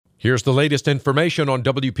Here's the latest information on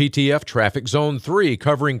WPTF Traffic Zone 3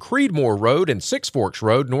 covering Creedmoor Road and Six Forks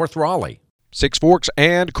Road, North Raleigh. Six Forks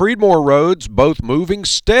and Creedmoor roads both moving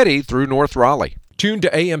steady through North Raleigh. Tune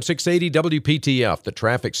to AM 680 WPTF, the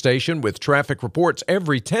traffic station with traffic reports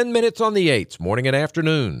every 10 minutes on the 8s, morning and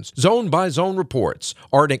afternoons. Zone-by-zone reports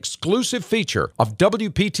are an exclusive feature of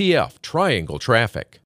WPTF Triangle Traffic.